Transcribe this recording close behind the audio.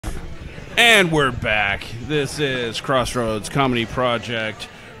And we're back. This is Crossroads Comedy Project.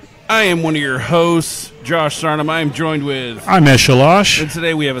 I am one of your hosts, Josh Sardam. I am joined with... I'm Eshalosh. And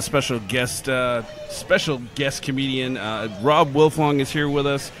today we have a special guest comedian. Rob Wilfong is here with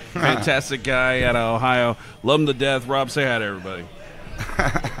us. Fantastic guy out of Ohio. Love him to death. Rob, say hi to everybody.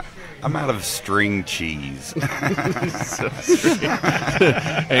 I'm out of string cheese.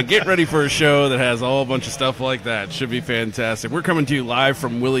 And get ready for a show that has a whole bunch of stuff like that. Should be fantastic. We're coming to you live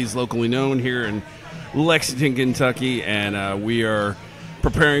from Willie's Locally Known here in Lexington, Kentucky, and we are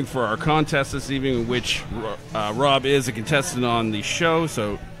preparing for our contest this evening, in which Rob is a contestant on the show,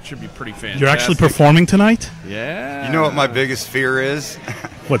 so it should be pretty fantastic. You're actually performing tonight? Yeah. You know what my biggest fear is?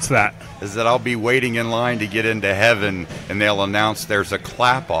 What's that? Is that I'll be waiting in line to get into heaven, and they'll announce there's a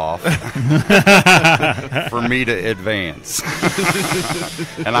clap-off for me to advance.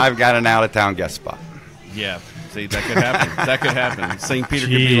 And I've got an out-of-town guest spot. Yeah. See, that could happen. That could happen. St. Peter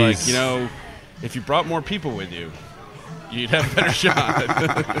could be like, if you brought more people with you, you'd have a better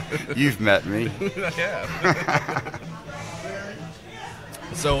shot. You've met me. Yeah.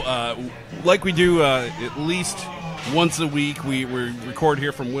 So, like we do at least once a week, we record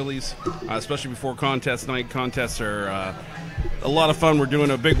here from Willie's, especially before contest night. Contests are a lot of fun. We're doing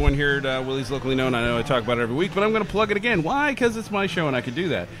a big one here at Willie's Locally Known. I know I talk about it every week, but I'm going to plug it again. Why? Because it's my show and I can do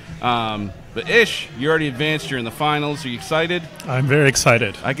that. But Ish, you already advanced. You're in the finals. Are you excited? I'm very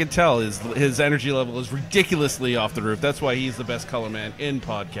excited. I can tell his energy level is ridiculously off the roof. That's why he's the best color man in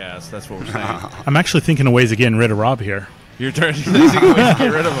podcasts. That's what we're saying. I'm actually thinking of ways of getting rid of Rob here. You're trying to get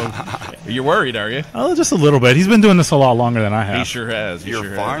rid of him. You're worried, are you? Oh, just a little bit. He's been doing this a lot longer than I have. He sure has. You're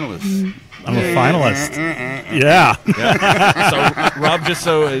a finalist. I'm a finalist. Yeah. So, Rob, just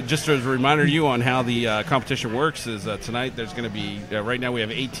as a reminder to you on how the competition works is tonight there's going to be, right now we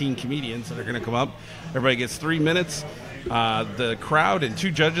have 18 comedians that are going to come up. Everybody gets 3 minutes. The crowd and 2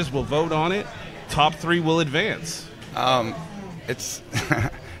 judges will vote on it. Top 3 will advance. It's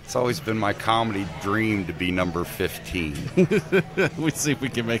always been my comedy dream to be number 15. We'll see if we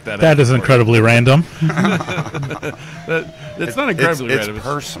can make that happen. That is incredibly random. It's not incredibly random. It's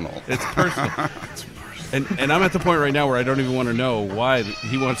personal. It's personal. And I'm at the point right now where I don't even want to know why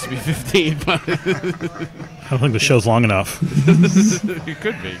he wants to be 15. But I don't think the show's long enough. It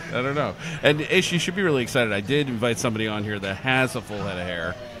could be. I don't know. And Ish, you should be really excited. I did invite somebody on here that has a full head of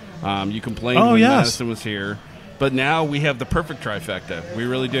hair. You complained when Madison was here. But now we have the perfect trifecta. We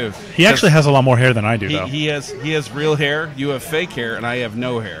really do. He actually has a lot more hair than I do, though. He has real hair. You have fake hair, and I have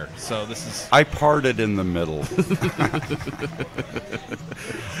no hair. So this is. I parted in the middle.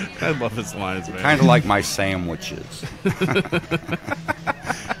 I love his lines, man. Kind of like my sandwiches.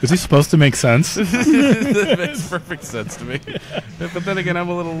 Is he supposed to make sense? That makes perfect sense to me. But then again, I'm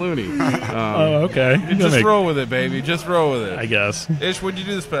a little loony. Okay. Just roll with it, baby. Just roll with it. I guess. Ish, what'd you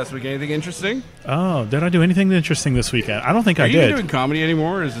do this past week? Anything interesting? Oh, did I do anything interesting this weekend? I don't think I did. Are you doing comedy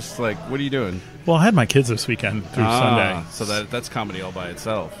anymore, or is this like, what are you doing? Well, I had my kids this weekend through Sunday. So that's comedy all by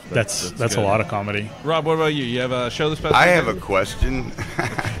itself. That's a lot of comedy. Rob, what about you? You have a show this past weekend? I have a question.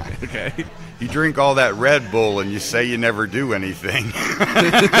 Okay. You drink all that Red Bull and you say you never do anything.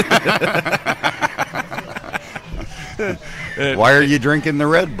 Why are you drinking the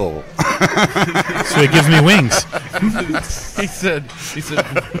Red Bull? So it gives me wings. He said,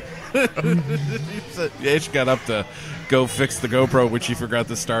 Ish got up to go fix the GoPro, which he forgot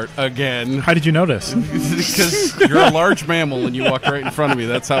to start again. How did you notice? Because you're a large mammal and you walked right in front of me.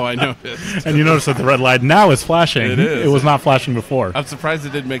 That's how I noticed. And you notice that the red light now is flashing. It is. It was not flashing before. I'm surprised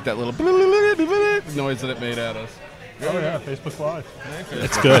it didn't make that little noise that it made at us. Oh, yeah, Facebook Live.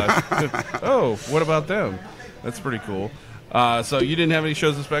 That's good. Oh, what about them? That's pretty cool. So you didn't have any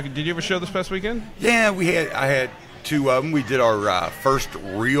shows this past weekend. Did you have a show this past weekend? Yeah, I had 2 of them. We did our first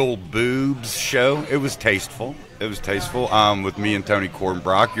Real Boobs show. It was tasteful. With me and Tony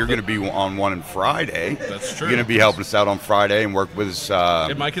Cornbrock. You're going to be on one on Friday. That's true. You're going to be helping us out on Friday and work with us.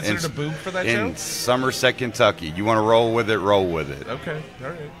 Am I considered a boob for that show? In Somerset, Kentucky. You want to roll with it, roll with it. Okay, all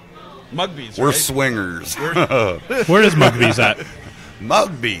right. Mugby's, We're right? Swingers. Where is Mugby's at?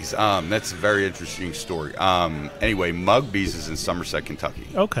 Mugby's. That's a very interesting story. Anyway, Mugby's is in Somerset, Kentucky.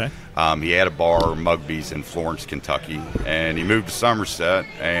 Okay. He had a bar, Mugby's, in Florence, Kentucky, and he moved to Somerset.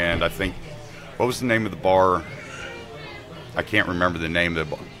 And I think, what was the name of the bar? I can't remember the name of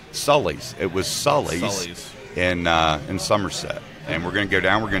the bar. Sully's. It was Sully's. In Somerset. And we're going to go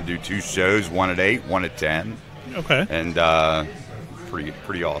down. We're going to do 2 shows, one at 8, one at 10. Okay. And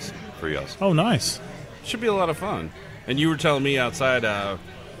pretty awesome. Pretty awesome. Oh, nice. Should be a lot of fun. And you were telling me outside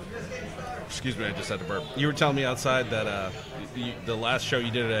Excuse me, I just had to burp. You were telling me outside that the last show you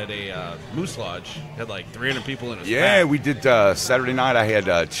did at a Moose Lodge had like 300 people in a Yeah, we did Saturday night. I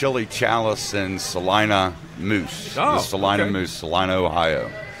had Chili Chalice and Salina Moose. Oh, the Salina okay. Moose, Salina, Ohio.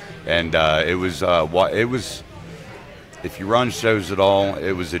 And it was, if you run shows at all,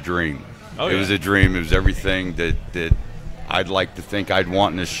 it was a dream. Oh, it yeah. was a dream. It was everything that I'd like to think I'd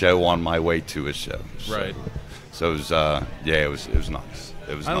want in a show on my way to a show. Right. So it was, it was nice.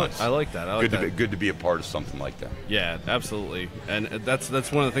 It was nice. I like that. I like that. Good to be a part of something like that. Yeah, absolutely. And that's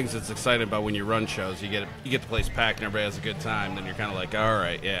one of the things that's exciting about when you run shows. You get the place packed and everybody has a good time. Then you're kind of like, all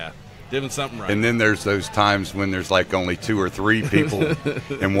right, yeah, doing something right. And then there's those times when there's like only 2 or 3 people,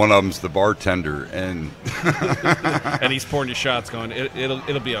 and one of them's the bartender, and and he's pouring you shots, going,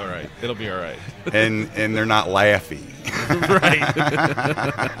 it'll be all right. It'll be all right. and they're not laughing. Right.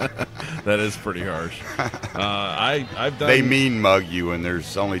 That is pretty harsh. I've done. They mean mug you, and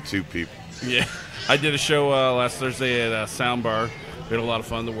there's only 2 people. Yeah, I did a show last Thursday at Soundbar. We had a lot of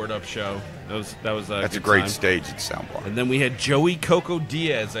fun. The Word Up show. That was That's a good great time. stage at Soundbar. And then we had Joey Coco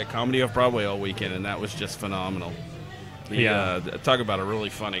Diaz at Comedy Off Broadway all weekend, and that was just phenomenal. Talk about a really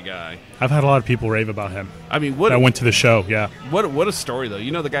funny guy. I've had a lot of people rave about him. I mean, what I went to the show, yeah. what a story though.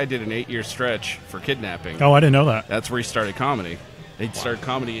 You know, the guy did an 8-year stretch for kidnapping. Oh, I didn't know that. That's where he started comedy. He started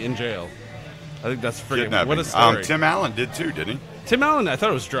comedy in jail. I think that's freaking Kidnapping. what a story. Tim Allen did too, didn't he? Tim Allen, I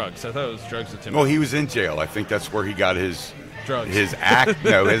thought it was drugs. I thought it was drugs with Tim Well, Allen. he was in jail. I think that's where he got his Drugs. his act.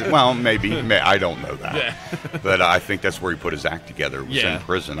 No, well, maybe. I don't know that. Yeah. But I think that's where he put his act together. Was Yeah. in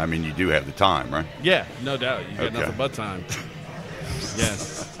prison. I mean, you do have the time, right? Yeah, no doubt. You got Okay. nothing but time.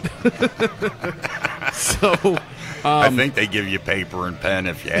 Yes. So I think they give you paper and pen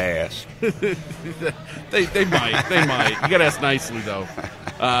if you ask. they might. You got to ask nicely though.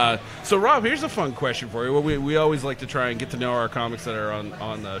 So Rob, here's a fun question for you. Well, we always like to try and get to know our comics that are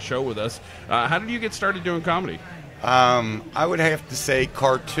on the show with us. How did you get started doing comedy? I would have to say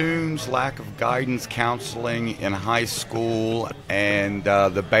cartoons, lack of guidance counseling in high school, and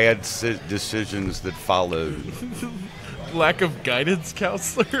the bad decisions that followed. Lack of guidance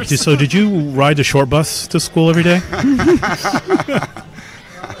counselors. So did you ride the short bus to school every day?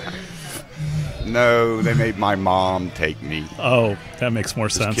 No, they made my mom take me. Oh, that makes more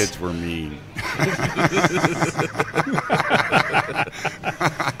Those sense. kids were mean.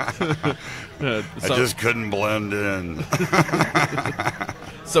 I just couldn't blend in.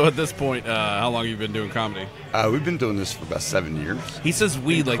 So at this point, how long have you been doing comedy? We've been doing this for about 7 years. He says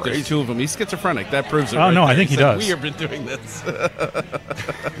we like Crazy. there's 2 of them. He's schizophrenic. That proves it. Oh, right no, I there. think he said, does. We have been doing this.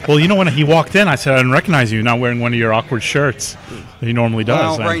 Well, you know, when he walked in, I said I didn't recognize you, not wearing one of your awkward shirts that he normally does.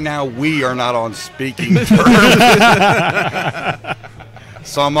 Well, And- right now we are not on speaking terms.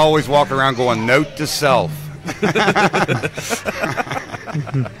 So I'm always walking around going, note to self.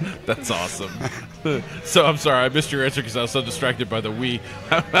 That's awesome. So I'm sorry, I missed your answer because I was so distracted by the we.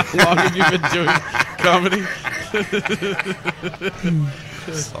 How long have you been doing comedy?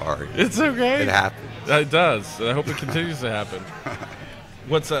 Sorry. It's okay. It happens. It does. And I hope it continues to happen.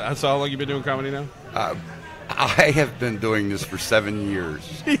 So how long have you been doing comedy now? I have been doing this for 7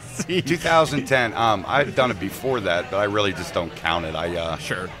 years. 2010. I've done it before that, but I really just don't count it.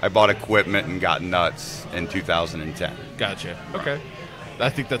 Sure. I bought equipment and got nuts in 2010. Gotcha. Okay. I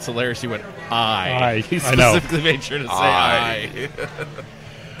think that's hilarious. He went, I. He I know. specifically made sure to say I.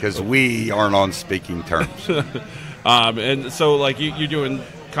 Because we aren't on speaking terms. And so, like, you're doing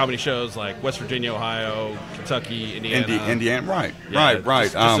comedy shows like West Virginia, Ohio, Kentucky, Indiana. Indiana, right, Yeah,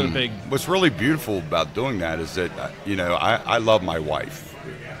 right. just a big- What's really beautiful about doing that is that, I love my wife.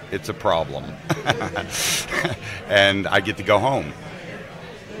 It's a problem. And I get to go home.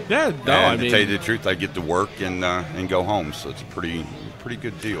 Yeah, no, And I to mean, tell you the truth, I get to work and go home. So it's a pretty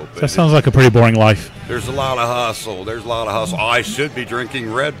good deal. But That sounds like a pretty boring life. there's a lot of hustle. I should be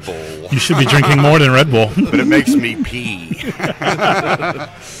drinking Red Bull, You should be drinking more than Red Bull. but it makes me pee.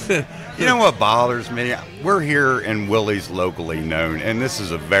 You know what bothers me? We're here in Willie's, locally known, and this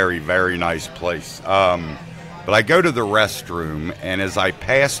is a very, very nice place. But I go to the restroom, and as I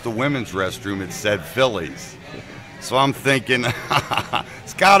pass the women's restroom, it said Phillies. So I'm thinking,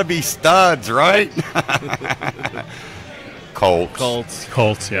 it's got to be Studs, right? Colts.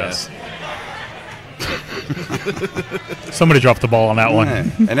 Colts, yes. Somebody dropped the ball on that one.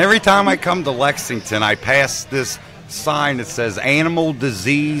 And every time I come to Lexington, I pass this sign that says Animal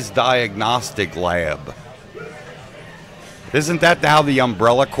Disease Diagnostic Lab. Isn't that how the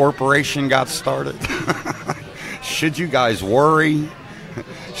Umbrella Corporation got started? Should you guys worry?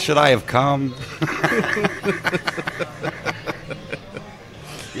 Should I have come?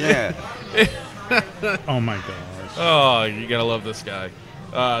 Yeah. Oh, my gosh. oh, you gotta love this guy.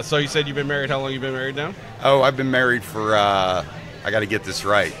 So you said you've been married. How long you been married now? Oh, I've been married for, I got to get this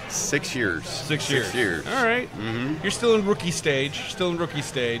right, 6 years. 6 years. 6 years. All right. Mm-hmm. You're still in rookie stage.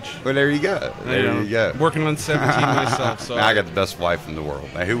 Well, there you go. There you go. Working on 17 myself. So I got the best wife in the world.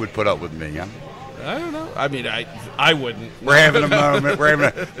 Now, who would put up with me? Huh? I don't know. I mean, I wouldn't. We're having a moment. We're having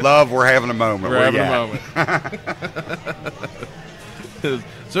a moment. We're having a moment.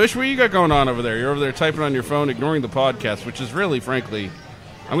 So, Ish, what you got going on over there? You're over there typing on your phone, ignoring the podcast, which is really, frankly,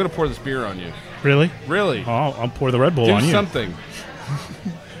 I'm going to pour this beer on you. Really? Really? Oh, I'll pour the Red Bull on you. Do something.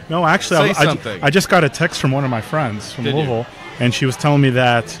 No, actually, Say something. I just got a text from one of my friends from Louisville, and she was telling me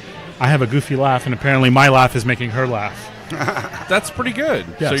that I have a goofy laugh, and apparently my laugh is making her laugh. That's pretty good.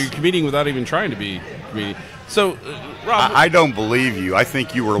 Yes. So you're comedian without even trying to be comedian. So, Rob, I don't believe you. I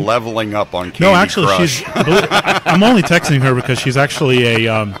think you were leveling up on Candy No, actually, Crush. I'm only texting her because she's actually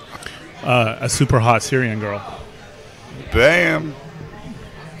a super hot Syrian girl. Bam.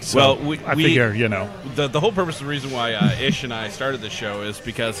 So well, I figure, you know. The whole purpose, the reason why Ish and I started the show is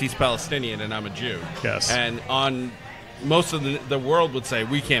because he's Palestinian and I'm a Jew. Yes. And on most of the world would say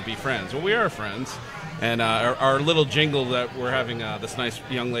we can't be friends. Well, we are friends. And our little jingle that we're having this nice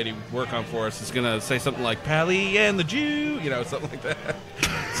young lady work on for us is going to say something like Pally and the Jew, something like that.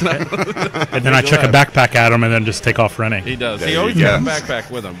 And then I check a backpack at him and then just take off running. He does. There He always you got a go. backpack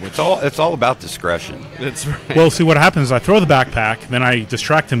with him. Which It's all about discretion. It's right. Well, see, what happens is I throw the backpack, then I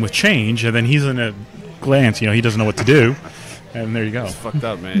distract him with change, and then he's in a glance. He doesn't know what to do. And there you go. It's fucked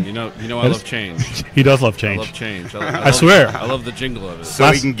up, man. I love change. He does love I change. love change. I swear. I love the jingle of it.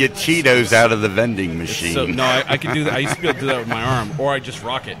 So he can get Cheetos out of the vending machine. So, no, I can do that. I used to be able to do that with my arm, or I just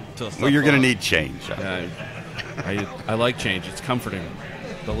rock it until it stops. Well, you're going to falling. need change. Yeah, I like change. It's comforting.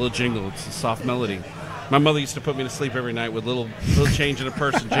 The little jingle. It's a soft melody. My mother used to put me to sleep every night with little change in a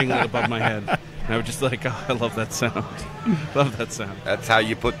purse and jingling above my head. And I would just like, I love that sound. Love that sound. That's how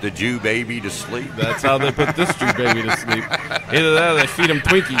you put the Jew baby to sleep. That's how they put this Jew baby to sleep. Either that or they feed him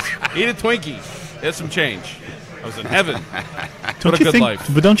Twinkies. Eat a Twinkie. There's some change. I was in heaven. What a good life.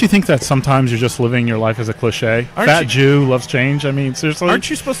 But don't you think that sometimes you're just living your life as a cliche? Fat Jew loves change. I mean, seriously. Aren't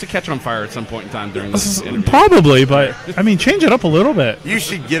you supposed to catch on fire at some point in time during this interview? Probably, but I mean, change it up a little bit. You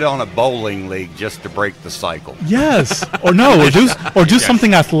should get on a bowling league just to break the cycle. Yes, or do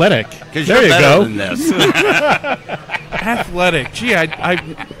something athletic. Because there you're you better go. than this. Athletic. Gee,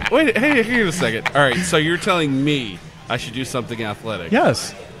 wait. Hey, here a second. All right, so you're telling me I should do something athletic?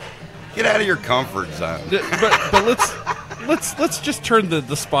 Yes. Get out of your comfort zone. But let's just turn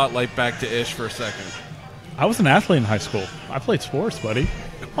the spotlight back to Ish for a second. I was an athlete in high school. I played sports, buddy.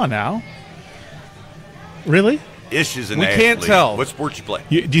 Come on now. Really? Ish is an We athlete. can't tell. What sport you play?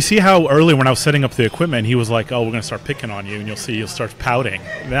 Do you see how early when I was setting up the equipment, he was like, "Oh, we're going to start picking on you," and you'll start pouting.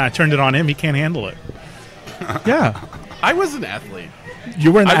 Then I turned it on him. He can't handle it. Yeah. I was an athlete.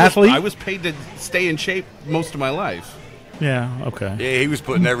 You were an athlete? I was paid to stay in shape most of my life. Yeah, okay. Yeah, he was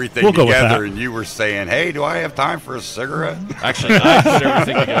putting everything We'll go with together, that. and you were saying, "Hey, do I have time for a cigarette?" Actually, I put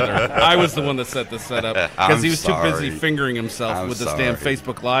everything together. I was the one that set this setup because he was too busy sorry. fingering himself I'm with this damn sorry.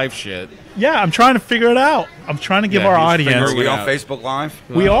 Facebook Live shit. Yeah, I'm trying to figure it out. I'm trying to give Yeah, our he's audience. Are figuring we it on out. Facebook Live?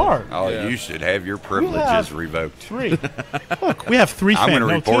 We are. Oh, Yeah. you should have your privileges have revoked. 3. Look, we have 3 I'm fans. going to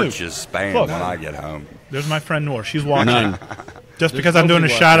No, report 2. you spam Look. when I get home. There's my friend Nora. She's watching. None. Just because I'm doing a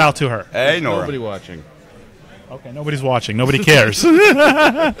nobody shout out to her. Hey, Nora. Nobody watching. Okay, nobody's watching. Nobody cares. There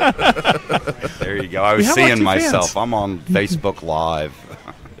you go. I was have, like, seeing 2 myself. fans. I'm on Facebook Live.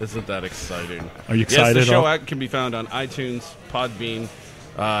 Isn't that exciting? Are you Yes, excited? the show Oh. can be found on iTunes, Podbean,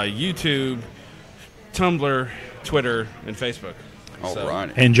 YouTube, Tumblr, Twitter, and Facebook. All So, right.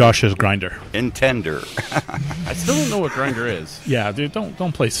 And Josh's grinder. Intender. I still don't know what Grindr is. Yeah, dude,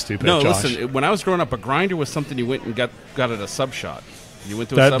 don't play stupid. No, Josh. listen. When I was growing up, a grinder was something you went and got at a sub shop. You went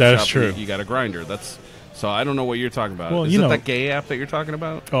to a sub That is shop true. and you got a grinder. So I don't know what you're talking about. Well, is you it know- that gay app that you're talking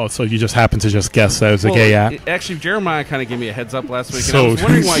about? Oh, so you just happened to just guess that it was a Well, gay app? Actually, Jeremiah kind of gave me a heads up last week, and So- I was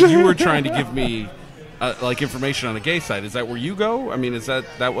wondering why you were trying to give me like information on a gay site. Is that where you go? I mean, is that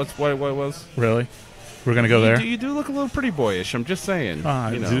what's what it was? Really? We're gonna go there. You do look a little pretty boyish. I'm just saying. You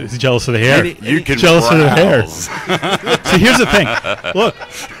know. He's jealous of the hair. You can jealous of the hair. browse. See, here's the thing. Look,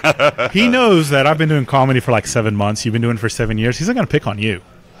 he knows that I've been doing comedy for like 7 months. You've been doing it for 7 years. He's not gonna pick on you.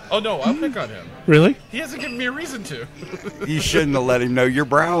 Oh no, I'll pick on him. Really? He hasn't given me a reason to. You shouldn't have let him know your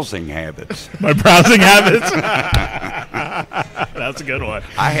browsing habits. My browsing habits. That's a good one.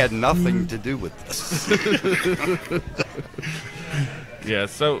 I had nothing to do with this. Yeah.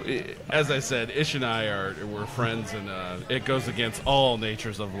 So as I said, Ish and I we're friends, and it goes against all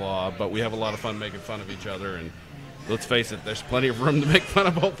natures of law. But we have a lot of fun making fun of each other, and let's face it, there's plenty of room to make fun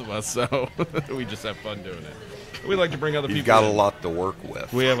of both of us. So we just have fun doing it. We like to bring other You've people got in. a lot to work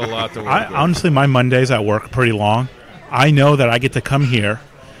with. We have a lot to work with. Honestly, my Mondays at work are pretty long. I know that I get to come here,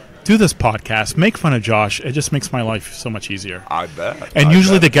 do this podcast, make fun of Josh. It just makes my life so much easier. I bet. And I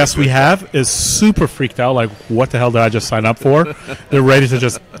usually bet the it's guests a we good have is super freaked out, like, what the hell did I just sign up for? They're ready to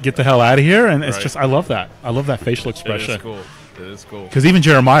just get the hell out of here, and it's Right. just, I love that. I love that facial It expression. is cool. It is cool. Because even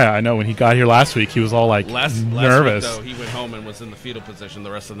Jeremiah, I know when he got here last week, he was all like Last nervous. week, though, he went home and was in the fetal position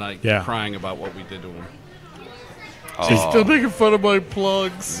the rest of the night, Yeah. crying about what we did to him. Oh, making fun of my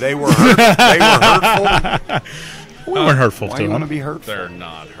plugs. they were hurtful. We weren't hurtful Why to you want to him. be hurtful? They're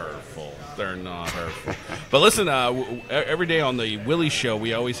not hurtful. They're not hurtful. But listen, every day on the Willie Show,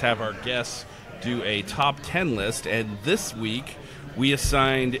 we always have our guests do a top 10 list. And this week, we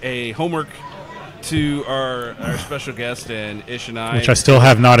assigned a homework to our special guest and Ish and I. Which I still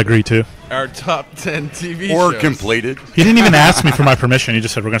have not agreed to. Our top 10 TV Or shows. completed. He didn't even ask me for my permission. He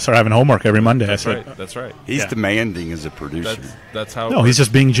just said, we're going to start having homework every Monday. That's I said, right. That's right. He's Yeah. demanding as a producer. That's how. no, he's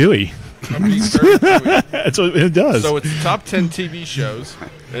just being Jewy. I'm being very Jewy. That's what it does. So it's top 10 TV shows.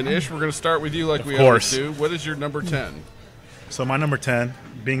 And Ish, we're going to start with you like we course. always do. What is your number 10? So my number 10,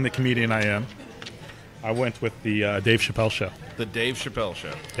 being the comedian I am, I went with the Dave Chappelle show. The Dave Chappelle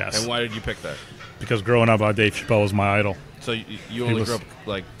Show. Yes. And why did you pick that? Because growing up, Dave Chappelle was my idol. So you only was- grew up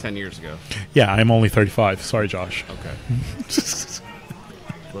like 10 years ago. Yeah, I'm only 35. Sorry, Josh. Okay.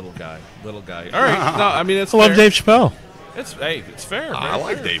 Little guy. All right. No, I mean it's I love fair. Dave Chappelle. It's fair. I very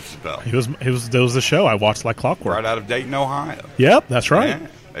like fair. Dave Chappelle. That was the show I watched like clockwork. Right out of Dayton, Ohio. Yep, that's right. Yeah,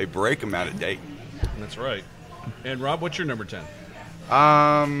 they break him out of Dayton. That's right. And Rob, what's your number 10?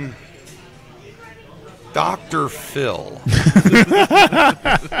 Dr. Phil.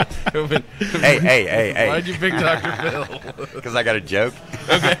 Why'd hey. you pick Dr. Phil? Because I got a joke.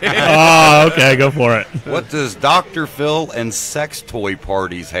 Oh, okay, go for it. What does Dr. Phil and sex toy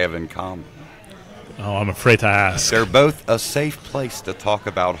parties have in common? Oh, I'm afraid to ask. They're both a safe place to talk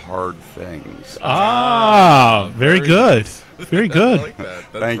about hard things. Ah, very good. Very I good. like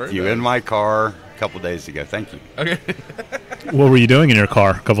that. That's Thank very you. nice. In my car a couple days ago. Thank you. Okay. What were you doing in your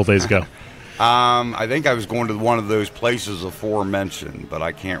car a couple days ago? I think I was going to one of those places aforementioned, but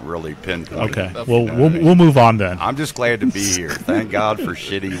I can't really pinpoint. Okay, it. well, we'll move on then. I'm just glad to be here. Thank God for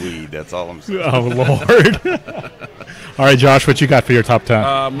shitty weed. That's all I'm saying. Oh, Lord. All right, Josh, what you got for your top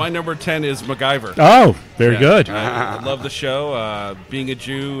 10? My number 10 is MacGyver. Oh, very Yeah. good. I love the show. Being a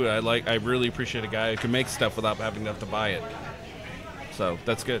Jew, I really appreciate a guy who can make stuff without having to have to buy it. So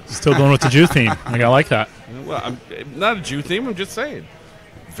that's good. Still going with the Jew theme. I like that. Well, I'm not a Jew theme. I'm just saying,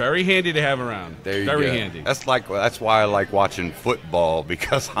 very handy to have around. There you very go. handy. That's why I like watching football,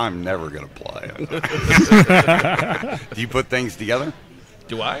 because I'm never going to play. Do you put things together?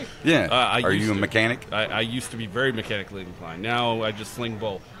 Do I? Yeah. I Are used you a to. mechanic? I used to be very mechanically inclined. Now I just sling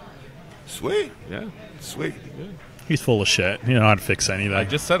bolt. Sweet. Yeah. Sweet. He's full of shit. You know how to fix anything. I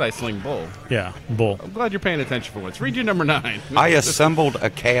just said I sling bull. Yeah, bull. I'm glad you're paying attention for once. Read your number 9. I assembled a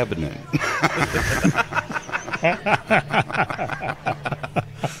cabinet.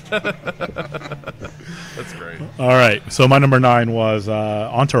 That's great. All right, so my number 9 was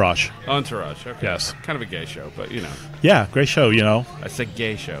Entourage. Entourage. Okay. Yes. Kind of a gay show, but you know, Yeah, great show, you know. I said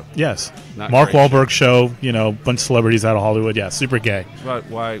gay show. Yes. Not Mark great Wahlberg show, you know, bunch of celebrities out of Hollywood. Yeah, super gay. But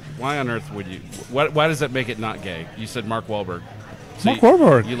why on earth would you? Why does that make it not gay? You said Mark Wahlberg. So Mark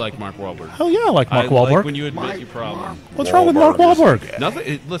Wahlberg. You like Mark Wahlberg. Hell yeah, I like Mark I Wahlberg. like when you admit your problem. What's wrong with Mark Wahlberg?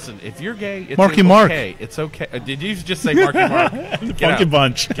 Nothing. Listen, if you're gay, it's Marky okay. Mark. It's okay. Did you just say Marky Mark? Get Funky out.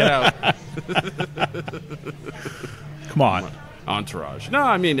 bunch. Get out. Come on. Entourage. No,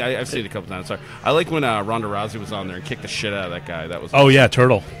 I mean I've seen it a couple times. Sorry. I like when Ronda Rousey was on there and kicked the shit out of that guy. That was. Oh, yeah,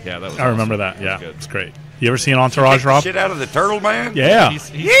 Turtle. Yeah, that was. I remember awesome. that. Yeah, was good. it's great. You ever seen Entourage, Rob? Shit out of the turtle, man? Yeah. He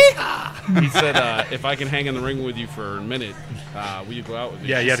said, if I can hang in the ring with you for a minute, will you go out with me?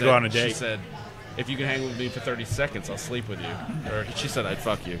 Yeah, She you had to go said- on a date. She said, if you can hang with me for 30 seconds, I'll sleep with you. Or she said, I'd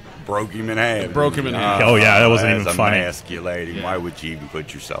fuck you. Broke him in half. Broke him in half. Oh, yeah, that wasn't even that's funny. emasculating. Yeah. Why would you even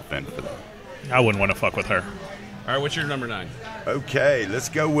put yourself in for that? I wouldn't want to fuck with her. All right, what's your number 9? Okay, let's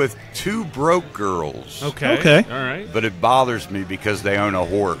go with Two Broke Girls. Okay. All right. But it bothers me because they own a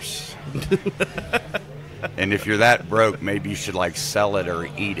horse. And if you're that broke, maybe you should sell it or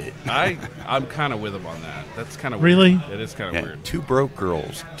eat it. I'm kind of with him on that. That's kind of Really? weird. It is kind of Yeah, weird. Two Broke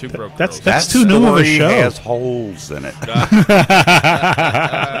Girls. Two broke That's- girls. that's That too new of a story show. has holes in it.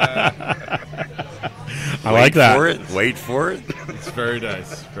 I like that. Wait for it. It's very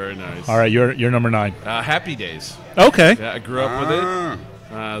nice. Very nice. All right, you're number 9. Happy Days. Okay. Yeah, I grew up with it. Ah.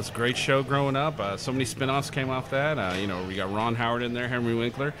 It was a great show growing up. So many spin-offs came off that. We got Ron Howard in there, Henry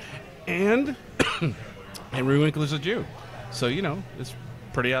Winkler, and Henry Winkler's a Jew. So, it's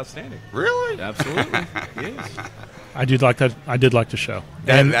pretty outstanding. Really? Absolutely. Yes. I did like that. I did like the show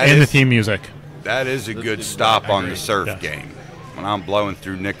and that the is- theme music. That is a good I stop on agree. the surf Yes. game. When I'm blowing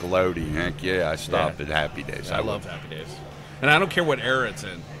through Nickelodeon, heck yeah, I stop at Happy Days. I love Happy Days. And I don't care what era it's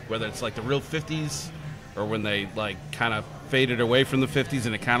in, whether it's like the real 50s or when they like kind of faded away from the 50s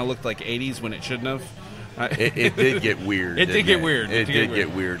and it kind of looked like 80s when it shouldn't have. It did get weird. It did didn't get weird. It did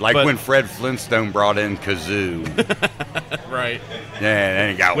get weird. Like But- when Fred Flintstone brought in Kazoo. Right. Yeah, then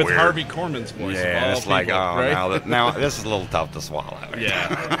it got With weird. Harvey Korman's voice. of Yeah, all it's like, people, oh, right? now this is a little tough to swallow.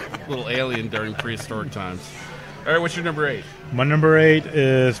 Yeah. Little alien during prehistoric times. All right, what's your number 8? My number 8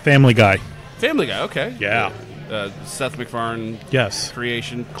 is Family Guy. Family Guy, okay. Yeah. Seth MacFarlane Yes.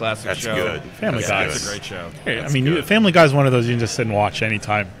 creation, classic That's show. good. Family Guy. That's a great show. Hey, I That's mean, good. Family Guy is one of those you can just sit and watch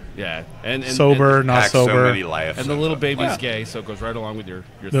anytime. Yeah. And Sober, not Packed so sober. many laughs. And the little baby's Yeah. gay, so it goes right along with your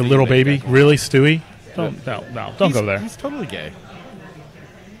The theme little that you baby, guys- really, Stewie? Don't go there. He's totally gay.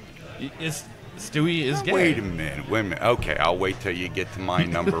 Stewie is gay. Wait a minute. Okay, I'll wait till you get to my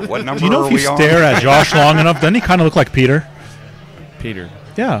number. What number Do you know are if you we on? stare at Josh long enough, doesn't he kind of look like Peter? Peter.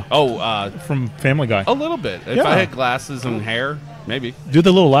 Yeah, Oh, from Family Guy. a little bit. If Yeah. I had glasses and hair, maybe. Do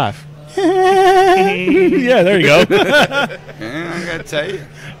the little laugh. Yeah, there you go. Yeah, I gotta tell you,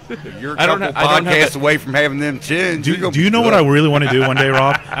 you're a I don't couple ha- I don't have podcasts the- away from having them chins. You're gonna Do you be know what good. I really want to do one day,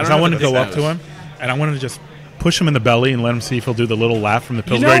 Rob? Is don't I know want what to go this up to is. him, and I wanted to just push him in the belly and let him see if he'll do the little laugh from the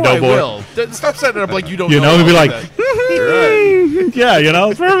You know Pillsbury I Doughboy. will. Stop setting it up like you don't You know, he'd be I'll like, do that. You're right. yeah, you know,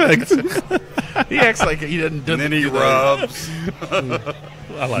 it's perfect. He acts like he didn't. And then he do that. rubs.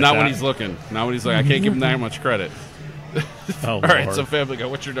 I like Not that. when he's looking. Not when he's like, I can't give him that much credit. Oh, All right, Lord. so Family Guy,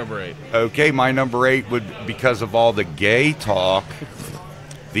 what's your number 8? Okay, my number 8 would, because of all the gay talk,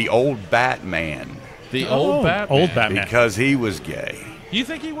 the old Batman, The old Batman. Old Batman. because he was gay. You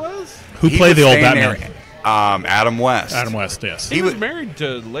think he was? Who He played was the old standing Batman? there, Adam West. Adam West, yes. He was married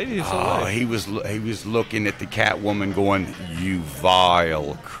to Lady of Oh, he was looking at the Catwoman, going, "You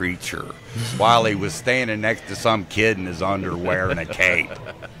vile creature," while he was standing next to some kid in his underwear and a cape.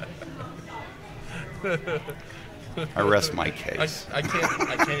 I rest my case. I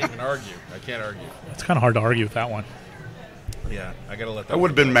can't even argue. I can't argue. It's kind of hard to argue with that one. Yeah, I gotta let that. I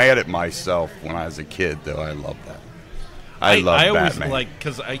would have been mad at myself when I was a kid, though. I love that. I love I always Batman. like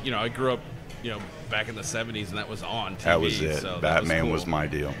because I grew up back in the '70s and that was on TV. That was it. So that Batman cool. was my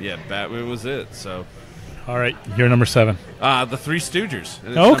deal. Yeah, Batman was it. So All right, you're number 7. the Three Stooges.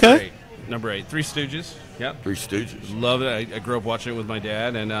 And it's Okay. Number 8. Three Stooges. Yep. Three Stooges. Love it. I grew up watching it with my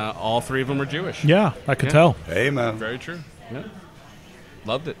dad, and all 3 of them are Jewish. Yeah, I could Yeah. tell. Hey, man. Very true. Yeah.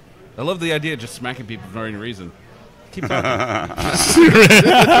 Loved it. I love the idea of just smacking people for no reason. Keep talking.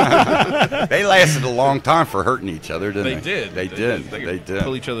 They lasted a long time for hurting each other, didn't they? They did. They did. They They could did.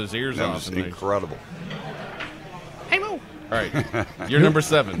 pull each other's ears That off. was and they- incredible. All right. You're number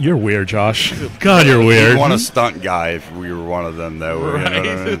 7. You're weird, Josh. God, you're We weird. want a stunt guy if we were one of them, though. You know what I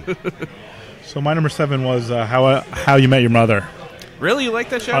Right. mean? So my number 7 was How You Met Your Mother. Really? You like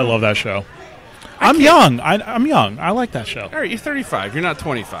that show? I love that show. I'm young. I'm young. I like that show. All right, you're 35. You're not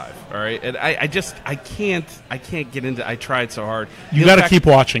 25. All right, and I can't get into. I tried so hard. You got to keep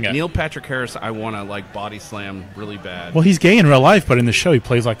watching it. Neil Patrick Harris, I want to body slam really bad. Well, he's gay in real life, but in the show he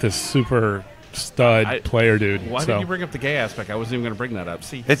plays like this super stud player dude. Why so. did you bring up the gay aspect? I wasn't even going to bring that up.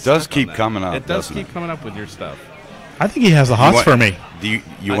 See, It does keep coming up, It does doesn't keep it? coming up with your stuff. I think he has the hots for me. Do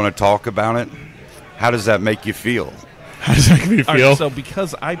you want to talk about it? How does that make you feel? How does that make me All feel? right, so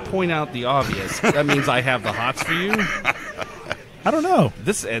because I point out the obvious, that means I have the hots for you. I don't know.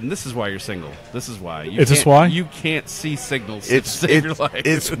 This is why you're single. This is why. Is this why? You can't see signals to It's save your life.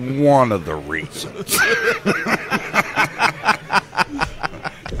 it's one of the reasons.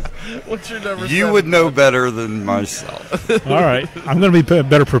 What's your number? You 7? would know better than myself. All right. I'm going to be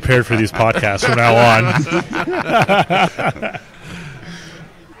better prepared for these podcasts from now on.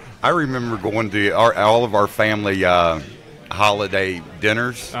 I remember going to all of our family holiday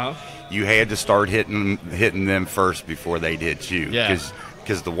dinners. Uh-huh. You had to start hitting them first before they'd hit you. Yeah.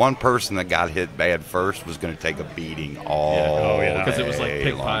 Because the one person that got hit bad first was going to take a beating all Because it was like day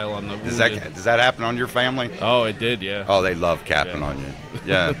pig long. pile on the Does wounded. that happen on your family? Oh, it did, yeah. Oh, they love capping Yeah. on you.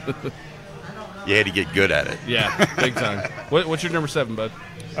 Yeah. You had to get good at it. Yeah, big time. What's your number 7, bud?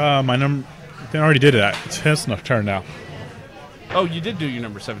 My number. They already did that. It's his turn now. Oh, you did do your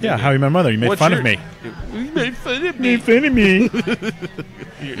number 7. Yeah, didn't How you? You Met Your Mother. You made What's fun your- of me. You made fun of me. Made fun of me.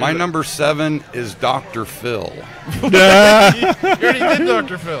 My number 7 is Dr. Phil. You already did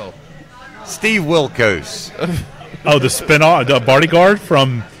Dr. Phil. Steve Wilkos. Oh, the spin-off, the bodyguard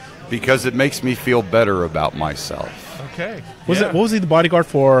from. Because it makes me feel better about myself. Okay. What was he the bodyguard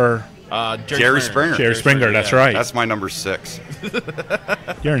for? Jerry Springer. Jerry Springer, that's right. That's my number 6.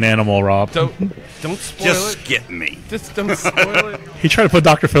 You're an animal, Rob. Don't spoil Just it. skip me. Just don't spoil it. He tried to put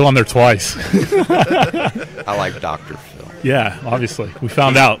Dr. Phil on there twice. I like Dr. Phil. Yeah, obviously. We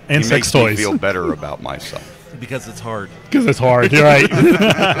found out. And He sex makes toys. me feel better about myself. Because it's hard. Because it's hard. You're right.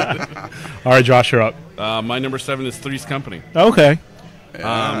 All right, Josh, you're up. My number 7 is Three's Company. Okay.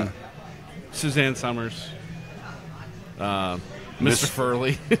 Suzanne Summers. Mr.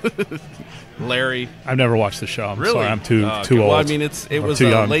 Furley. Larry. I've never watched the show. I'm Really? sorry. I'm too Okay. old. Well, I mean, it Or was too a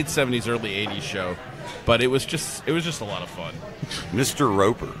young. late 70s, early 80s show. But it was just a lot of fun. Mr.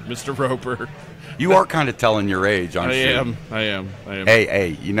 Roper. Mr. Roper. You are kind of telling your age, aren't you? I am.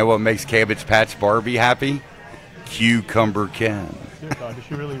 Hey, you know what makes Cabbage Patch Barbie happy? Cucumber Ken. Dear God, did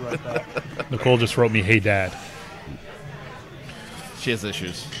she really write that? Nicole just wrote me, "Hey, Dad." She has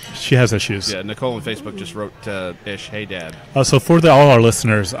issues. She has issues. Yeah, Nicole on Facebook just wrote Ish, "Hey, Dad." So for all our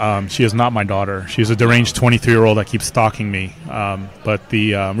listeners, she is not my daughter. She's a deranged 23-year-old that keeps stalking me. But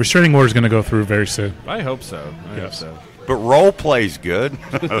the restraining order is going to go through very soon. I hope so. I hope Yes. so. But role play's good.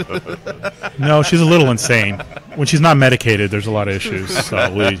 No, she's a little insane. When she's not medicated, there's a lot of issues. So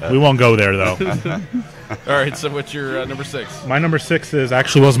we won't go there, though. All right, so what's your number 6? My number 6 was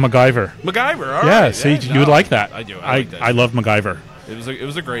MacGyver. MacGyver. All Yeah, right. see, you would like that. I do. I like that. I love MacGyver. It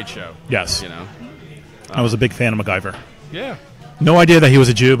was a great show. Yes. You know. I was a big fan of MacGyver. Yeah. No idea that he was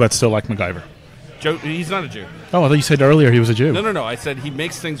a Jew, but still like MacGyver. Joe, he's not a Jew. Oh, I thought you said earlier he was a Jew. No. I said he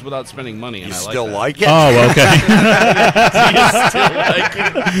makes things without spending money, and You I still like like it? Oh, okay. that. He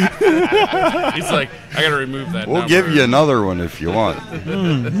still like it. He's like, I got to remove that. We'll number. give you another one if you want.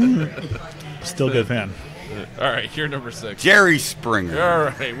 Still a good fan. All right, you're number 6. Jerry Springer. All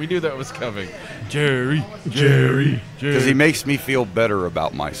right, we knew that was coming. Jerry. Because he makes me feel better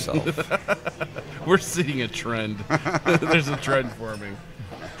about myself. We're seeing a trend. There's a trend forming.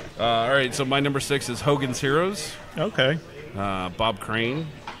 All right, so my number 6 is Hogan's Heroes. Okay. Bob Crane.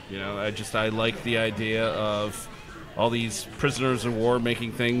 You know, I like the idea of all these prisoners of war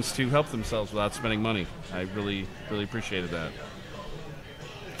making things to help themselves without spending money. I really, really appreciated that.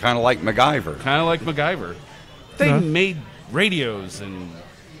 Kind of like MacGyver. Kind of like MacGyver. They Yeah. made radios and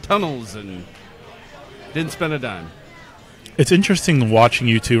tunnels and didn't spend a dime. It's interesting watching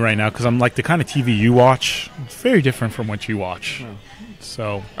you two right now because I'm like the kind of TV you watch. It's very different from what you watch. So,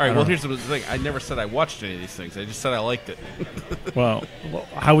 All right, well, here's the thing. I never said I watched any of these things. I just said I liked it. well,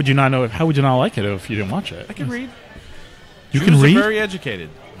 how would you not know? How would you not like it if you didn't watch it? I can read. You Jews can are read. very educated.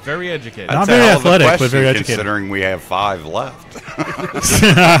 Very educated. Not That's a very hell of a athletic, but question, very educated. considering we have 5 left.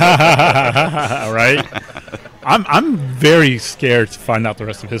 Right? I'm very scared to find out the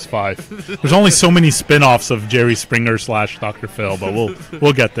rest of his 5. There's only so many spin-offs of Jerry Springer / Dr. Phil, but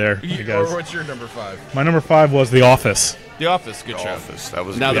we'll get there, you Or guys. what's your number 5? My number 5 was The Office, The Office. Good show. Office. That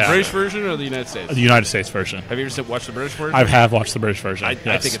was Now, good. the Yeah. British version or the United States? the United States version. Have you ever watched the British version? I have watched the British version. I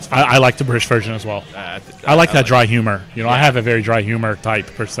yes. think it's fine. I like the British version as well. I like that dry humor. You know, I have a very dry humor type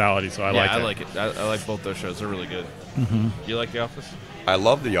personality, so I like it. I like it. I like both those shows. They're really good. Mm-hmm. You like The Office? I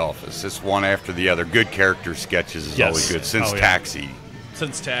love The Office. It's one after the other. Good character sketches is Yes. always good. Since Oh, yeah. Taxi.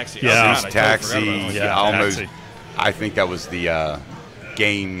 Since Taxi. Yeah. Oh, God, Since I totally Taxi. forgot about it. Yeah, almost. Taxi. I think that was the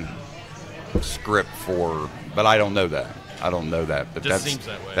game script for, but I don't know that. But Just that's, seems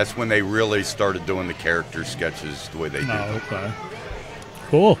that way. That's when they really started doing the character sketches the way they do. Oh, okay.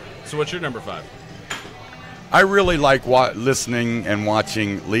 Cool. So what's your number 5? I really like listening and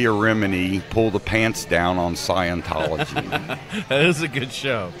watching Leah Remini pull the pants down on Scientology. That is a good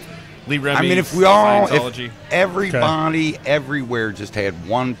show. Lee Remy's I mean, if we all, Scientology. if everybody everywhere just had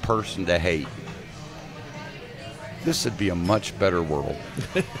one person to hate, this would be a much better world.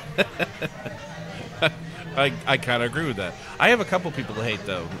 I kind of agree with that. I have a couple people to hate,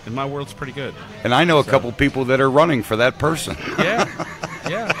 though, and my world's pretty good. And I know a couple people that are running for that person. Yeah.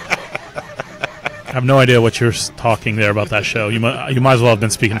 Yeah. I have no idea what you're talking there about that show. You might as well have been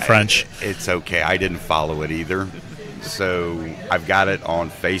speaking French. It's okay. I didn't follow it either. So I've got it on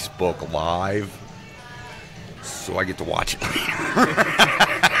Facebook Live. So I get to watch it.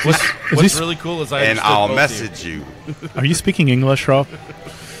 What's really cool is I And understood I'll both message you. Are you speaking English, Rob?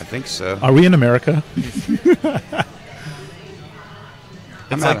 I think so. Are we in America?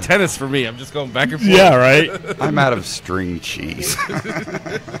 It's like tennis for me. I'm just going back and forth. Yeah, right. I'm out of string cheese.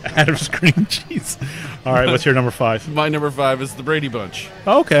 Out of screen cheese. All right, what's your number 5? My number 5 is the Brady Bunch.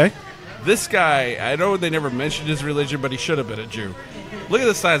 Okay. This guy, I know they never mentioned his religion, but he should have been a Jew. Look at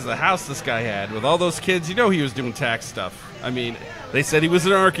the size of the house this guy had with all those kids. You know he was doing tax stuff. I mean, they said he was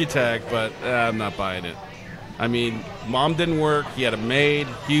an architect, but I'm not buying it. I mean, mom didn't work. He had a maid,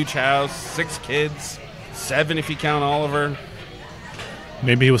 huge house, 6 kids, 7 if you count Oliver.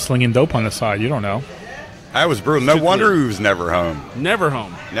 Maybe he was slinging dope on the side. You don't know. That was brutal. No wonder he was never home. Never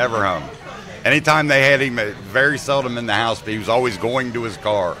home. Never home. Anytime they had him, very seldom in the house, but he was always going to his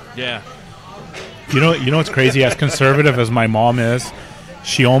car. Yeah. You know what's crazy? As conservative as my mom is,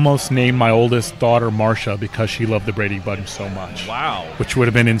 she almost named my oldest daughter Marsha because she loved the Brady Bunch so much. Wow. Which would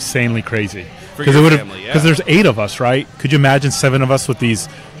have been insanely crazy. For your family, yeah. Because there's 8 of us, right? Could you imagine 7 of us with these,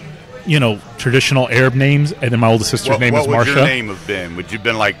 traditional Arab names, and then my oldest sister's name is Marsha? What would your name have been? Would you have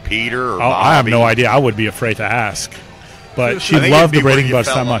been like Peter or Bobby? I have no idea. I would be afraid to ask. But she I think loved the it'd be where Brady you Bunch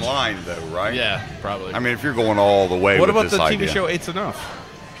fell that in much. line, though, right? Yeah, probably. I mean, if you're going all the way What with about this the idea. TV show Eight's Enough?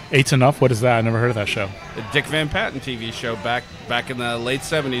 Eight's Enough? What is that? I never heard of that show. The Dick Van Patten TV show back in the late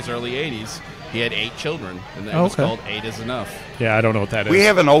 70s, early 80s. He had 8 children, and that was called 8 is Enough. Yeah, I don't know what that is. We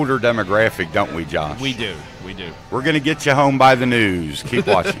have an older demographic, don't we, Josh? We do. We're going to get you home by the news. Keep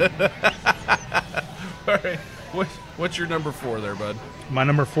watching. All right. What's your number 4 there, bud? My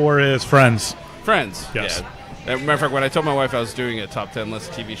number 4 is Friends. Friends. Yes. Yeah. As a matter of fact, when I told my wife I was doing a top 10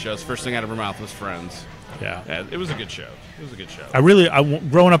 list of TV shows, first thing out of her mouth was Friends. Yeah. It was a good show.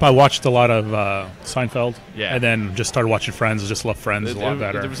 Growing up, I watched a lot of Seinfeld. Yeah. And then just started watching Friends. I just love Friends a lot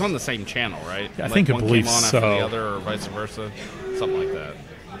better. It was on the same channel, right? I think it one believes came on after so. the other, or vice versa, something like that.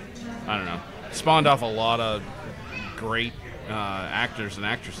 I don't know. Spawned off a lot of great actors and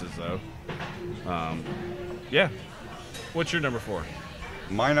actresses, though. Yeah. What's your number 4?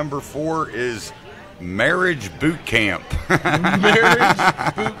 My number 4 is Marriage Boot Camp.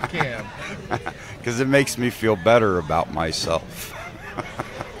 Marriage Boot Camp. Because it makes me feel better about myself.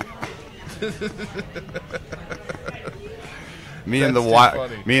 Me and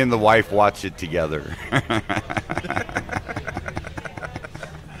the wife watch it together.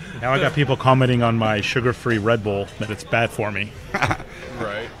 Now I got people commenting on my sugar-free Red Bull that it's bad for me.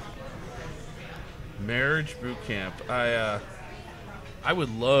 Right. Marriage Boot Camp. I would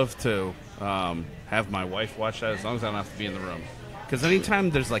love to have my wife watch that as long as I don't have to be in the room. Because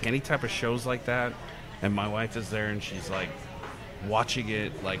anytime there's like any type of shows like that, and my wife is there and she's like watching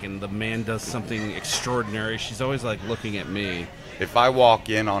it, like, and the man does something extraordinary, she's always like looking at me. If I walk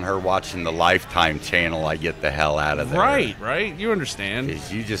in on her watching the Lifetime channel, I get the hell out of there. Right. You understand.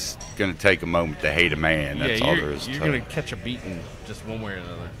 Because you're just going to take a moment to hate a man. That's all there is to it. You're going to catch a beating just one way or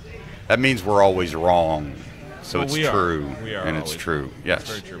another. That means we're always wrong. So Well, it's we are. true. We are and it's always true. wrong. Yes. It's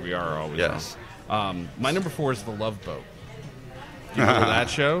very true. We are always Yes. wrong. My number 4 is The Love Boat. Do you remember that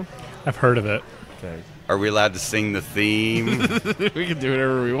show? I've heard of it. Okay. Are we allowed to sing the theme? We can do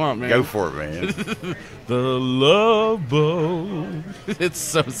whatever we want, man. Go for it, man. The Love Boat. It's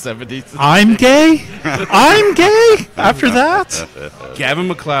so 70s. I'm gay? I'm gay? After that? Gavin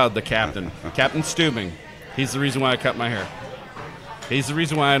McLeod, the captain. Captain Stubing. He's the reason why I cut my hair. He's the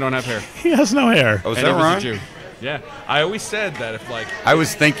reason why I don't have hair. He has no hair. Oh, is And that he was right? a Jew. Yeah. I always said that if, like... I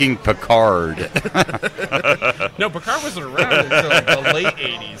was thinking Picard. No, Picard wasn't around until like, the late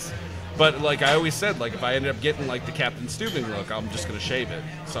 80s. But, like, I always said, like, if I ended up getting, like, the Captain Stubing look, I'm just going to shave it.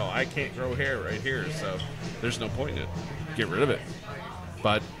 So I can't grow hair right here, so there's no point in it. Get rid of it.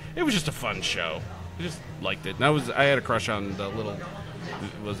 But it was just a fun show. I just liked it. And I had a crush on the little...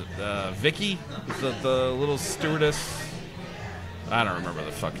 Was it Vicky? The little stewardess... I don't remember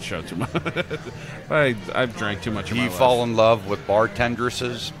the fucking show too much. I've drank too much Do in my you life. fall in love with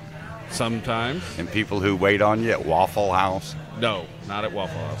bartendresses Sometimes. and people who wait on you at Waffle House? No, not at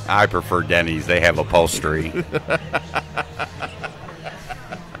Waffle House. I prefer Denny's. They have upholstery. You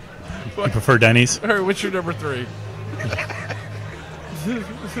prefer Denny's? All right, what's your number 3?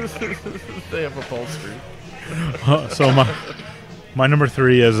 They have upholstery. So my number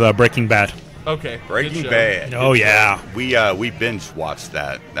 3 is Breaking Bad. Okay. Breaking good show. Bad. Oh, yeah. We binge watched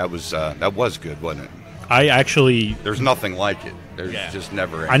that. That was good, wasn't it? I actually... There's nothing like it. There's Yeah. just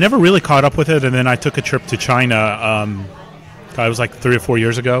never. I never really caught up with it, and then I took a trip to China. I was like 3 or 4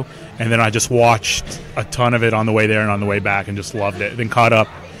 years ago, and then I just watched a ton of it on the way there and on the way back, and just loved it. Then caught up,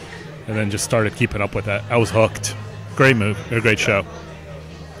 and then just started keeping up with it. I was hooked. Great movie, a great show.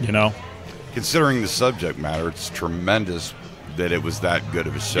 You know, Considering the subject matter, it's tremendous that it was that good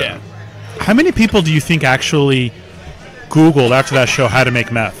of a show. Yeah. how many people do you think actually Googled after that show how to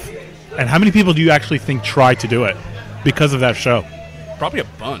make meth, and how many people do you actually think tried to do it because of that show? Probably a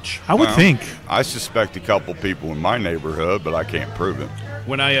bunch. I would Well, think. I suspect a couple people in my neighborhood, but I can't prove it.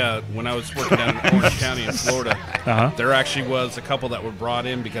 When I was working down in Orange County in Florida, Uh-huh. there actually was a couple that were brought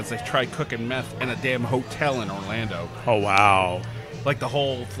in because they tried cooking meth in a damn hotel in Orlando. Oh wow. Like the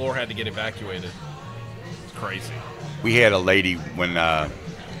whole floor had to get evacuated. It's crazy. We had a lady when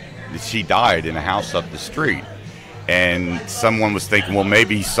she died in a house up the street, and someone was thinking, well,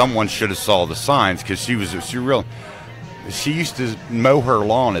 maybe someone should have saw the signs because she She used to mow her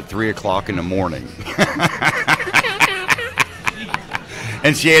lawn at 3 o'clock in the morning.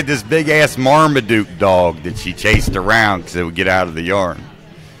 And she had this big-ass Marmaduke dog that she chased around because it would get out of the yard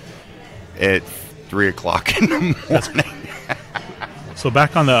at 3 o'clock in the morning. So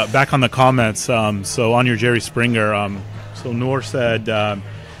back on the comments. So on your Jerry Springer, so Noor said on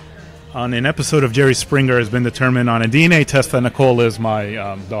an episode of Jerry Springer has been determined on a DNA test that Nicole is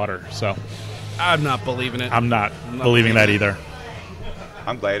my daughter. So I'm not believing it. I'm not believing that either.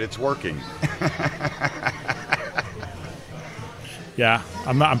 I'm glad it's working. Yeah,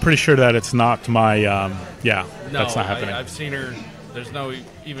 I'm pretty sure that it's not my. No, that's not happening. I've seen her. There's not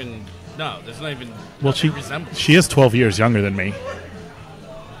even Well, resemblance. she is 12 years younger than me.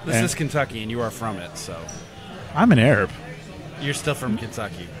 This is Kentucky, and you are from it, so I'm an Arab. you're still from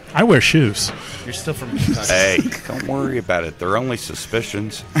Kentucky. I wear shoes. You're still from Kentucky. Hey, don't worry about it. They're only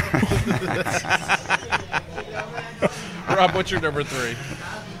suspicions. Rob, what's your number 3?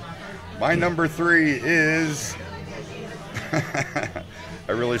 My number 3 is...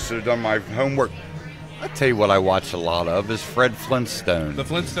 I really should have done my homework. I'll tell you what I watch a lot of is Fred Flintstone. The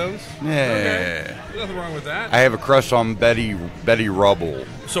Flintstones? Yeah. Okay. Nothing wrong with that. I have a crush on Betty Rubble.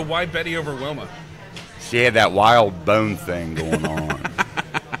 So why Betty over Wilma? She had that wild bone thing going on.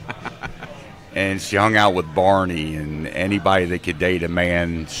 And she hung out with Barney and anybody that could date a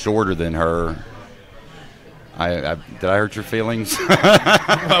man shorter than her. Did I hurt your feelings?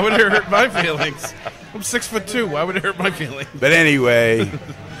 Why would it hurt my feelings? I'm 6'2". Why would it hurt my feelings? But anyway,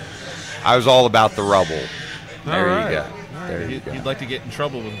 I was all about the Rubble. There All right. you go. There you go. You'd like to get in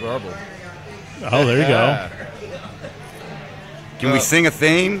trouble with Rubble. Oh, there you go. Can we sing a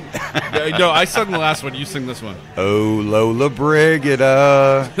theme? No, I sung the last one. You sing this one. Oh, Lola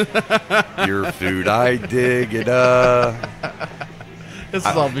Brigida, your food I dig it. This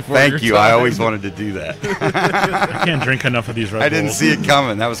is all before Thank your you. time. I always wanted to do that. I can't drink enough of these Red I didn't Bulls. see it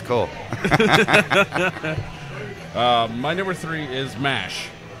coming. That was cool. My number 3 is MASH.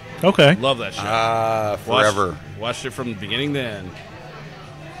 Okay. Love that show. Forever. Watched it from the beginning to end.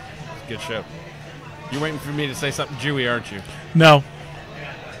 Good show. You're waiting for me to say something Jewy, aren't you? No,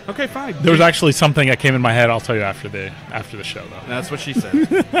 Okay, fine. there was actually something that came in my head. I'll tell you after the show, though. That's what she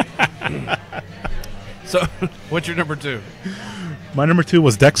said. So, what's your number 2? My number 2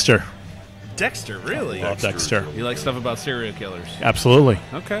 was Dexter. Dexter, really? Love Dexter. You like stuff about serial killers? Absolutely.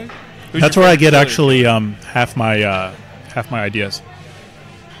 Okay. That's where I get actually half my ideas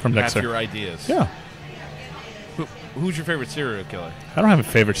from half Dexter. your ideas. Yeah. Who's your favorite serial killer? I don't have a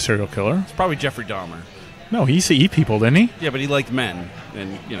favorite serial killer. It's probably Jeffrey Dahmer. No, he used to eat people, didn't he? Yeah, but he liked men,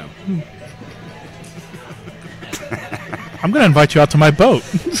 and I'm going to invite you out to my boat.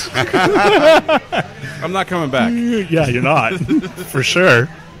 I'm not coming back. Yeah, you're not. For sure.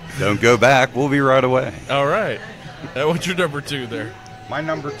 Don't go back. We'll be right away. All right. What's your number 2 there? My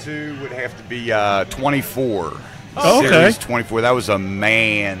number 2 would have to be 24. Oh, okay. Series 24. That was a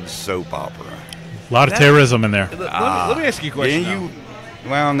man soap opera. A lot of terrorism in there. Let me ask you a question. Yeah, now.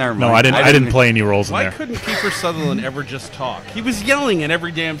 Well, never mind. No, I didn't play any roles in Why there. couldn't Kiefer Sutherland ever just talk? He was yelling in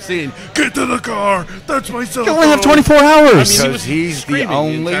every damn scene. Get to the car. That's my cell You phone. only have 24 hours. I mean, he was Because he's the screaming the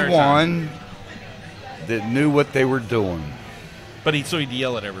only entire one that knew what they were doing. But so he'd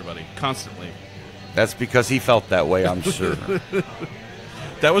yell at everybody constantly. That's because he felt that way, I'm sure.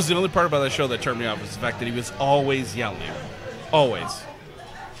 That was the only part about that show that turned me off, was the fact that he was always yelling. Always.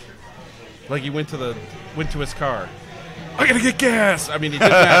 Like he went to his car. I gotta get gas. I mean, it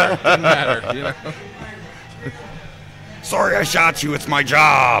didn't matter. Didn't matter. You know? Sorry I shot you. It's my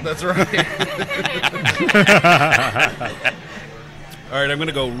job. That's right. All right, I'm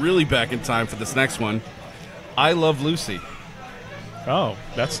gonna go really back in time for this next one. I Love Lucy. Oh,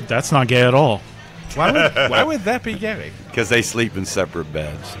 that's not gay at all. Why would that be gay? Because they sleep in separate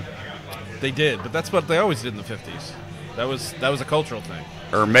beds. They did, but that's what they always did in the 50s. That was a cultural thing.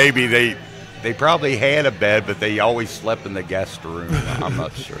 Or maybe they probably had a bed, but they always slept in the guest room. I'm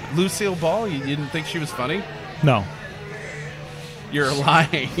not sure. Lucille Ball, you didn't think she was funny? No. You're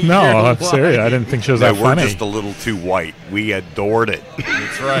lying. No, You're I'm serious. I didn't think she was that We're funny. just a little too white. We adored it.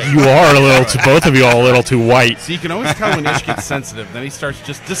 That's right. You are both of you are a little too white. So you can always tell when Ish gets sensitive. Then he starts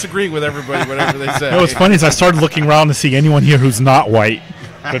just disagreeing with everybody, whatever they say. You know what's funny is I started looking around to see anyone here who's not white.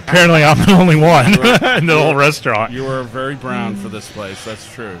 But apparently I'm the only one in the whole restaurant. You are very brown for this place. That's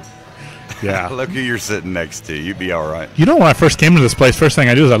true. Yeah. Look who you're sitting next to. You'd be all right. You know, when I first came to this place, first thing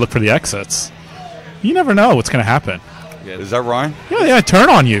I do is I look for the exits. You never know what's going to happen. Is that Ryan? Yeah, I turn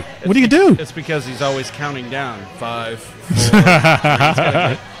on you. What do you do? It's because he's always counting down. 5, 4.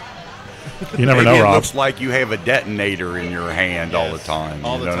 You never Maybe know, it Rob. looks like you have a detonator in your hand all the time.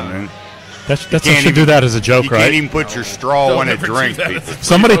 all you the know what I time. mean? I should do that as a joke, you right? can't even put your straw in a drink. People.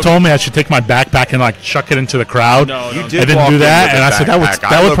 Somebody told me I should take my backpack and like chuck it into the crowd. No, You no, did I didn't walk do in that, with and a I said that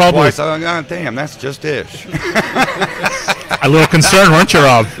backpack. would probably. Twice, God damn, that's just ish. A little concerned, weren't you,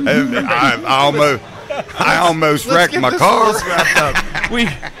 Rob? I almost Let's wrecked get my this car. list wrapped up.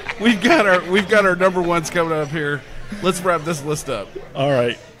 We've got our number ones coming up here. Let's wrap this list up. All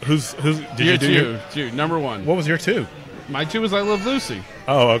right. Who's did Your you do? two, number one. What was your 2? My 2 is I Love Lucy.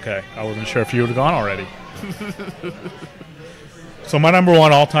 Oh, okay. I wasn't sure if you would have gone already. So my number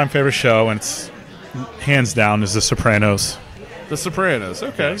 1 all-time favorite show, and it's hands down, is The Sopranos. The Sopranos.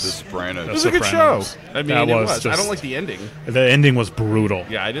 Okay. The Sopranos. It was a good show. Sopranos. I mean, That it was was. I just- don't like the ending. The ending was brutal.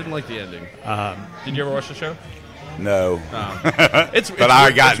 Yeah, I didn't like the ending. Did you ever watch the show? No. It's But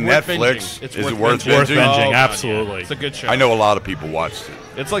I got it's worth Netflix. binging. It's Is it worth worth binging. Worth binging? binging, God, absolutely. yeah. It's a good show. I know a lot of people watched it.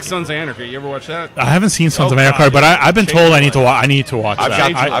 It's like Sons of Anarchy. You ever watch that? I haven't seen Sons Oh, of Anarchy, God, but I've been changed told my I need to life. I need to watch that.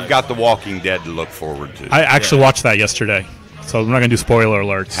 I've got The Walking Dead to look forward to. I actually watched that yesterday, so I'm not going to do spoiler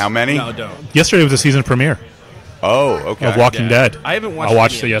alerts. How many? No, don't. Yesterday was the season premiere Oh, okay. of Walking Yeah. Dead. I haven't watched I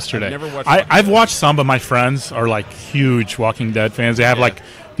watched it it yet. yesterday. I've never watched Walking I've Dead. watched some, but my friends are like huge Walking Dead fans. They have Yeah. like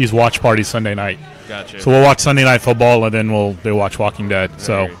these watch parties Sunday night. Gotcha. So we'll watch Sunday Night Football, and then they'll watch Walking Dead.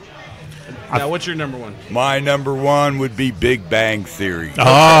 So, Now, what's your number 1? My number 1 would be Big Bang Theory.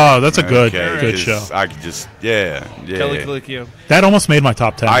 oh, that's a good Okay, 'cause show. I could just, yeah. Kelly Colicchio. That almost made my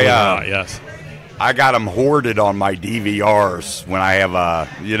top 10. I, believe it or not, yes. I got them hoarded on my DVRs when I have a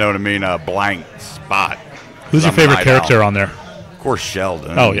blank spot. Who's your Some favorite night character out. on there? Of course,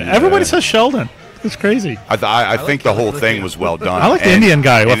 Sheldon. Oh yeah, everybody says Sheldon. It's crazy. I think the Kelly whole thing Colicchio. was well done. I like the Indian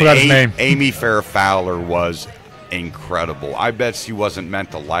guy. I forgot his name. Amy Farrah Fowler was incredible. I bet she wasn't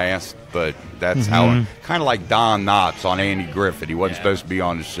meant to last, but that's how. Kind of like Don Knotts on Andy Griffith. He wasn't supposed to be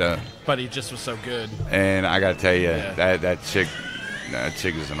on the show, But he just was so good. and I got to tell you, Yeah. that chick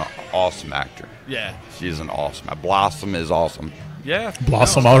is an awesome actor. Yeah. She is an awesome. Blossom is awesome. Yeah.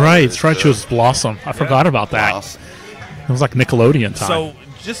 Blossom. No, All right, it's right. She was Blossom. I forgot about that. Blossom. It was like Nickelodeon time. So,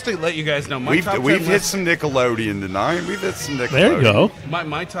 just to let you guys know, my top 10 We've hit list, some Nickelodeon tonight. We've hit some Nickelodeon. there you go.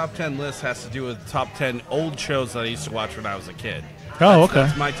 my top 10 list has to do with top 10 old shows that I used to watch when I was a kid. Oh, okay.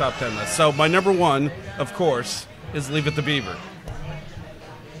 That's my top 10 list. So, my number 1, of course, is Leave It to Beaver.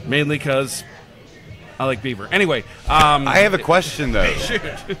 Mainly because I like Beaver. Anyway, I have a question though. shoot.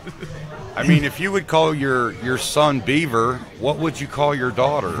 I mean, if you would call your son Beaver, what would you call your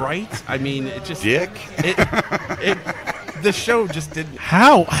daughter? Right? I mean, it just... Dick? The show just didn't...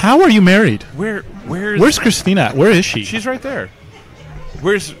 How are you married? Where's Christina at? Where is she? She's right there.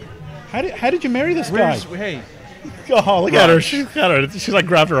 Where's... How did you marry this Where's... guy? Hey, Oh, look at her. She's got her. She's like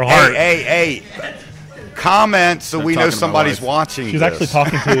grabbed her heart. Hey. Comment so we know talking to my somebody's wife. watching She's this. actually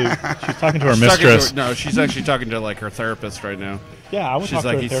talking to. She's talking to her she's talking mistress. to, no, she's actually talking to, like, her therapist right now. Yeah, I would She's talk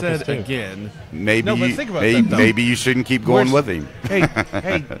like, to he her therapist said too. again. Maybe, No, but think about that, though. maybe you shouldn't keep going Where's- with him.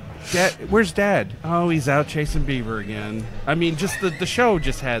 Hey, Dad, where's Dad? Oh, he's out chasing beaver again. I mean, just the show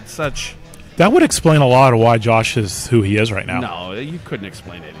just had such... That would explain a lot of why Josh is who he is right now. No, you couldn't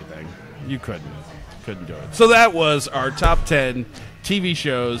explain anything. You couldn't do it. So that was our top 10 TV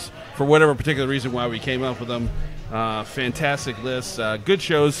shows for whatever particular reason why we came up with them. Fantastic list. Good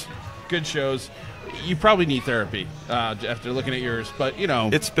shows. You probably need therapy after looking at yours, but you know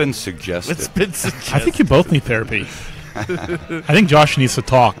It's been suggested. it's been suggested. I think you both need therapy. I think Josh needs to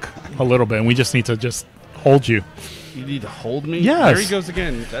talk a little bit, and we just need to just hold you. You need to hold me. Yes. There he goes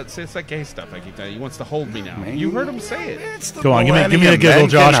again. It's that gay stuff. I keep telling you. He wants to hold me now. Man. You heard him say it. It's the Go on, give me a millennium. giggle, Men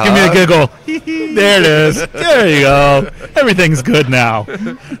Josh. can Give me a hug. giggle. There it is. There you go. Everything's good now.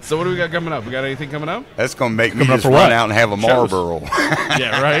 So what do we got coming up? We got anything coming up? That's going to make me Coming up just for run what? out and have a Shows. Marlboro.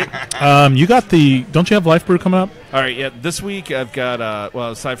 Yeah, right. You got the. Don't you have Life Brew coming up? All right, yeah. This week I've got,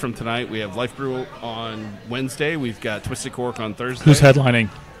 well, aside from tonight, we have Life Brew on Wednesday. We've got Twisted Cork on Thursday. Who's headlining?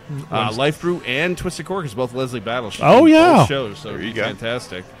 Life Brew and Twisted Cork is both Leslie Battle. She's Oh, doing yeah. both shows, so There you it's go.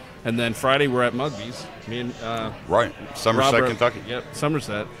 fantastic. And then Friday we're at Mugby's. Me and Right. Somerset, Robert- Kentucky. Yep,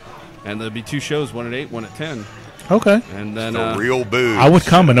 Somerset. And there'll be 2 shows, one at 8, one at 10. Okay. And then The real booze. I would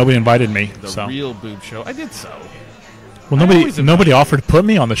come, but nobody invited me. the So. real boob show. I did so. Well, I always nobody offered to put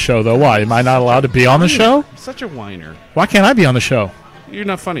me on the show, though. Why? Am I not allowed to be on the show? Such a whiner. Why can't I be on the show? You're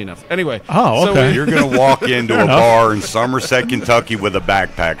not funny enough. Anyway. Oh, so okay. we- You're going to walk into a enough. bar in Somerset, Kentucky with a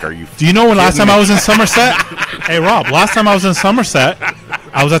backpack. Are you? Do you know when last time I was in Somerset? Hey, Rob, last time I was in Somerset,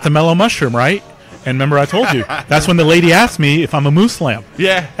 I was at the Mellow Mushroom, right? And remember I told you, that's when the lady asked me if I'm a moose lamb.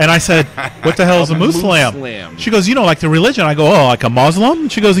 Yeah. And I said, what the hell is a moose lamb? lamb. She goes, you know, like the religion. I go, oh, like a Muslim?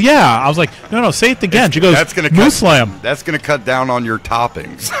 She goes, yeah. I was like, no, say it again. She goes, That's going to moose lamb. That's going to cut down on your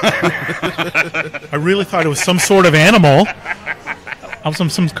toppings. I really thought it was some sort of animal. I was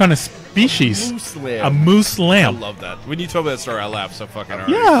some kind of species. Moose lamb. A moose I lamb. love that. When you told me that story, I laughed so fucking hard.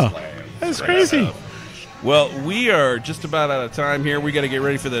 Yeah, that's crazy. Well, we are just about out of time here. We got to get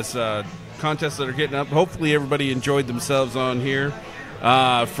ready for this contest that are getting up. Hopefully, everybody enjoyed themselves on here.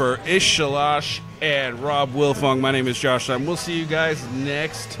 For Ish Shalash and Rob Wilfong, my name is Josh. We'll see you guys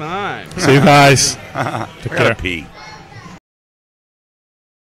next time. See you guys. Take I gotta care. pee.